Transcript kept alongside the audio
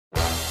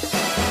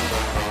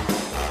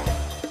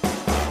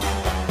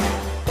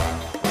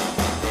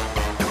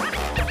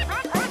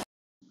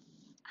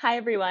Hi,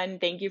 everyone.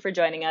 Thank you for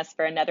joining us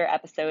for another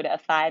episode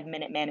of 5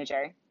 Minute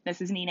Manager. This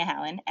is Nina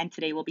Hallen, and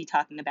today we'll be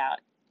talking about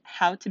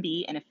how to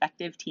be an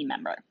effective team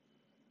member.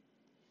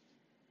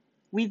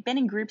 We've been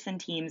in groups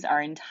and teams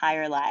our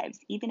entire lives,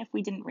 even if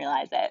we didn't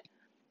realize it.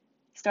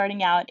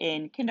 Starting out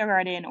in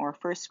kindergarten or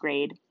first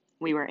grade,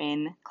 we were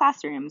in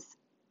classrooms,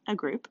 a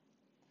group.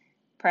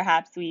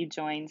 Perhaps we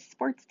joined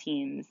sports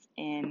teams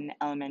in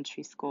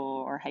elementary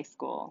school or high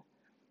school,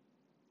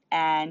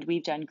 and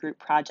we've done group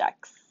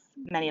projects.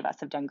 Many of us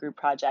have done group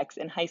projects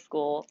in high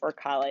school or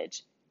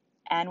college.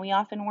 And we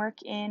often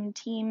work in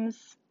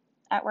teams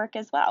at work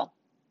as well.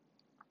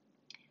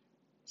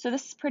 So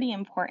this is pretty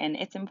important.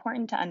 It's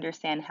important to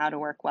understand how to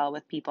work well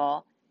with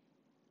people,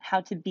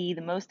 how to be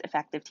the most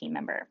effective team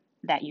member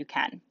that you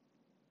can.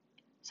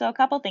 So a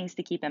couple things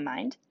to keep in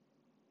mind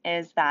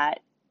is that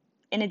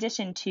in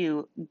addition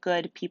to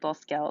good people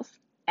skills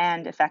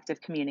and effective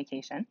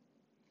communication,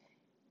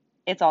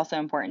 it's also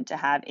important to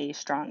have a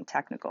strong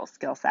technical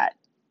skill set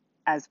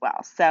as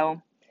well. So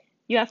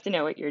you have to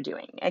know what you're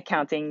doing.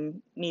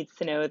 Accounting needs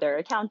to know their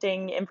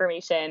accounting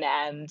information,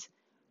 and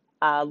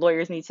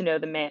lawyers need to know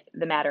the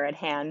matter at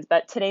hand.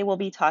 But today we'll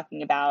be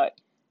talking about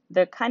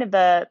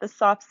the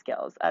soft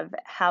skills of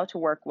how to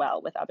work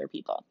well with other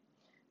people.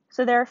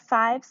 So there are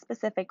 5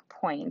 specific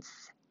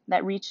points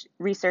that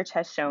research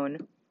has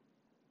shown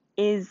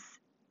is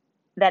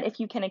that if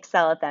you can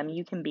excel at them,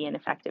 you can be an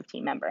effective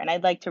team member. And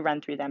I'd like to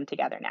run through them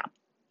together now.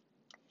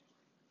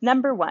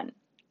 Number 1,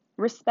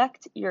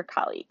 respect your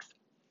colleagues.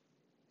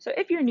 So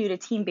if you're new to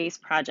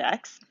team-based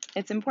projects,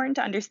 it's important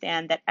to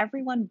understand that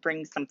everyone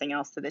brings something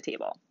else to the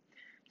table.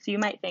 So you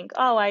might think,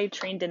 oh, I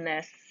trained in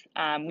this.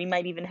 We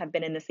might even have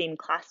been in the same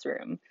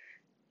classroom.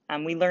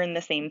 We learned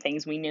the same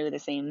things. We knew the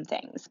same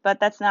things. But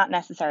that's not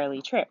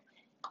necessarily true.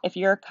 If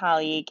your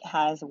colleague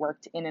has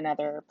worked in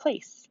another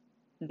place,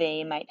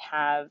 they might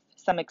have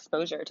some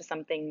exposure to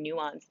something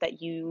nuanced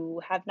that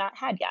you have not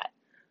had yet.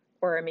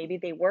 Or maybe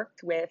they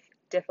worked with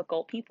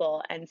difficult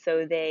people, and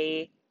so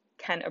they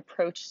can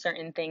approach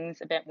certain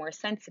things a bit more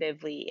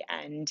sensitively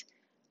and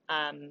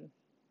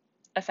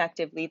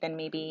effectively than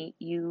maybe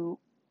you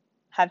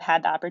have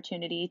had the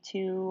opportunity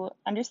to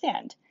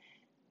understand.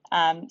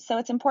 So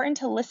it's important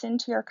to listen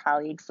to your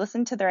colleagues,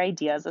 listen to their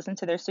ideas, listen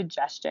to their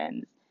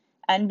suggestions,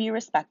 and be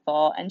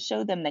respectful and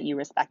show them that you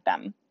respect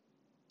them.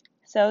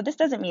 So this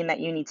doesn't mean that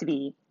you need to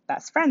be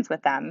best friends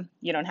with them.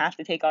 You don't have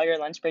to take all your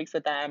lunch breaks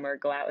with them or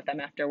go out with them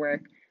after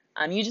work.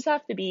 You just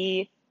have to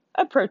be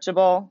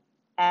approachable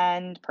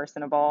and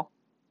personable,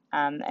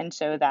 and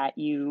show that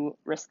you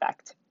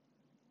respect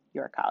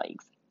your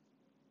colleagues.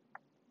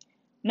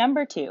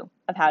 Number 2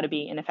 of how to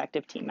be an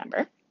effective team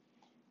member,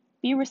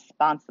 be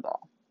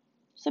responsible.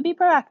 So be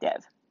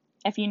proactive.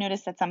 If you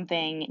notice that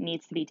something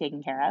needs to be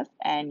taken care of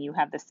and you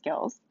have the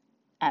skills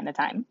and the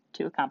time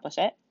to accomplish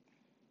it,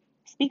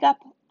 speak up,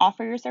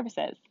 offer your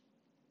services.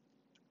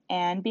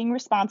 And being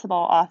responsible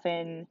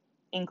often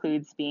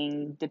includes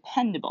being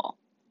dependable.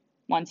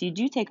 Once you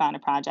do take on a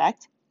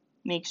project,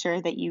 make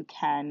sure that you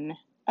can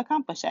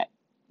accomplish it.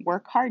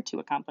 Work hard to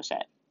accomplish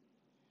it.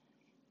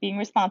 Being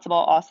responsible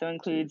also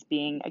includes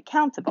being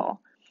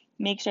accountable.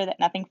 Make sure that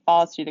nothing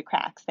falls through the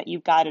cracks, that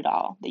you've got it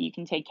all, that you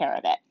can take care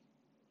of it.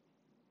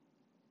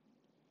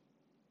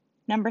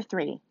 Number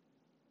 3,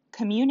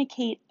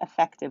 communicate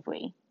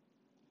effectively.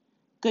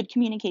 Good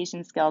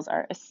communication skills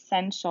are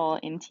essential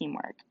in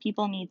teamwork.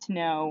 People need to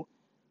know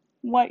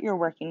what you're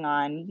working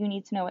on. You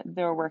need to know what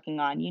they're working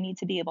on. You need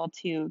to be able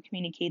to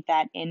communicate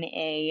that in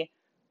a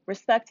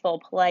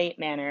respectful, polite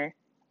manner,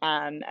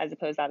 as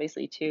opposed,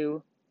 obviously,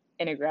 to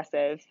an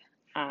aggressive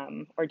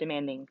or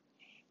demanding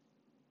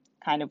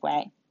kind of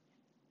way.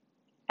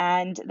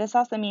 And this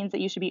also means that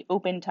you should be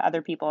open to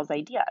other people's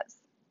ideas.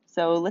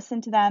 So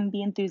listen to them,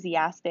 be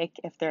enthusiastic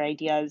if their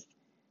ideas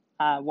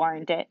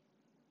warrant it.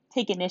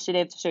 Take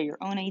initiative to show your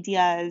own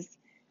ideas.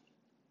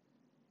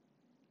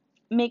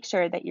 Make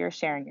sure that you're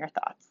sharing your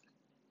thoughts.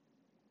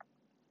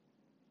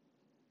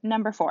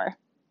 Number 4,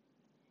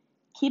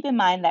 keep in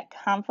mind that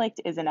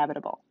conflict is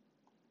inevitable.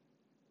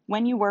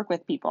 When you work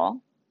with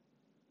people,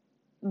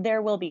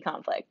 there will be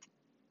conflict.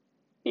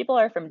 People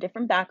are from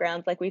different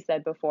backgrounds, like we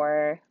said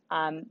before,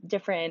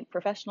 different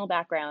professional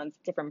backgrounds,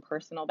 different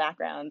personal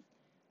backgrounds,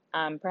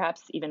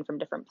 perhaps even from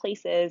different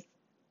places.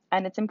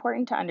 And it's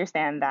important to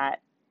understand that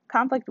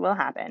conflict will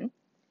happen.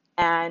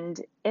 And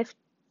if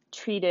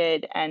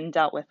treated and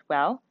dealt with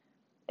well,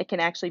 it can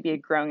actually be a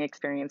growing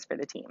experience for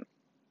the team.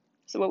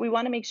 So what we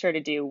want to make sure to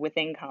do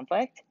within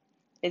conflict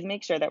is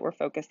make sure that we're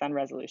focused on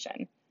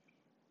resolution,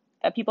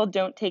 that people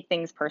don't take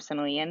things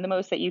personally. And the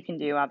most that you can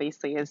do,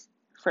 obviously, is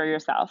for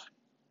yourself.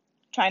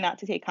 Try not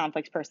to take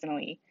conflict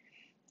personally.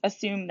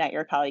 Assume that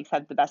your colleagues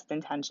have the best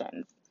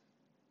intentions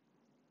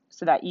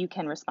so that you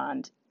can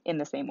respond in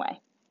the same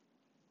way.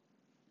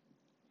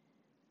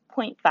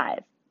 Point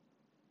 5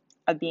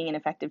 of being an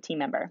effective team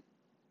member.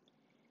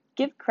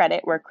 Give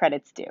credit where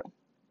credit's due.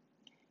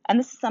 And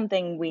this is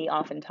something we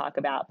often talk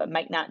about, but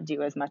might not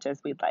do as much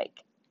as we'd like.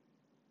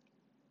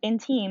 In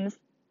teams,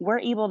 we're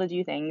able to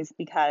do things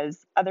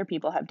because other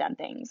people have done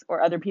things,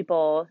 or other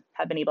people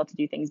have been able to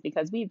do things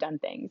because we've done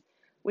things.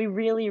 We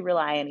really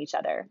rely on each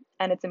other.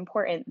 And it's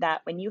important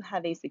that when you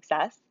have a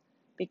success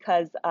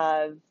because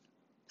of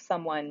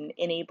someone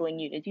enabling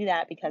you to do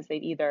that, because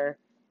they've either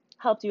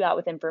helped you out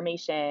with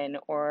information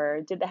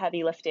or did the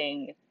heavy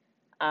lifting,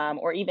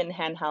 or even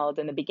handheld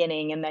in the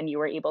beginning, and then you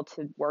were able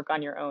to work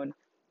on your own,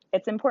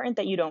 it's important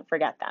that you don't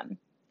forget them.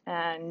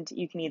 And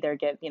you can either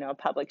give, a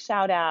public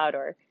shout out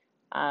or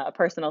a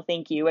personal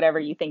thank you, whatever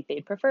you think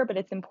they'd prefer, but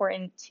it's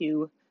important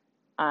to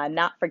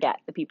not forget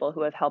the people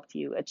who have helped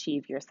you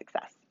achieve your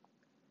success.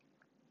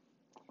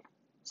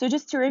 So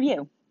just to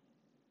review,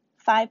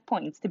 5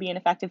 points to be an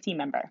effective team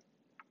member.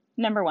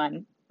 Number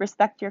 1,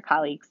 respect your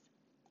colleagues.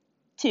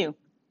 2,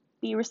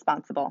 be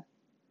responsible.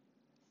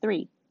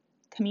 3,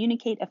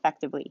 communicate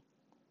effectively.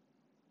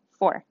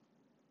 4,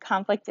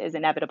 conflict is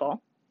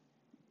inevitable.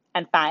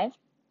 And 5,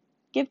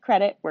 give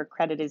credit where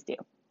credit is due.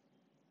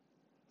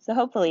 So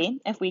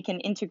hopefully, if we can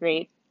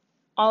integrate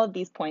all of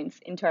these points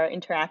into our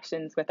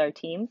interactions with our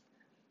teams,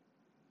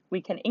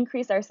 we can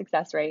increase our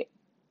success rate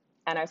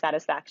and our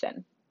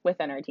satisfaction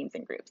within our teams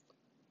and groups.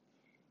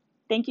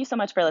 Thank you so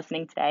much for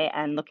listening today,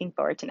 and looking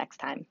forward to next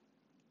time.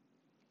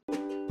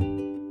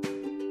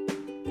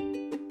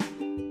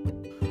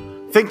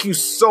 Thank you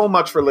so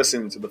much for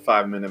listening to the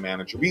 5-Minute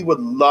Manager. We would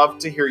love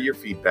to hear your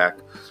feedback.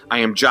 I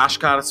am Josh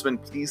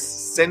Gottesman. Please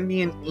send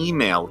me an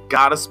email,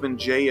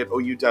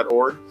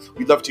 gottesmanj@ou.org.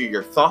 We'd love to hear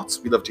your thoughts.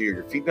 We'd love to hear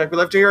your feedback. We'd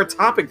love to hear a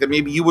topic that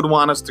maybe you would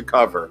want us to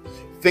cover.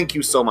 Thank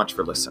you so much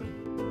for listening.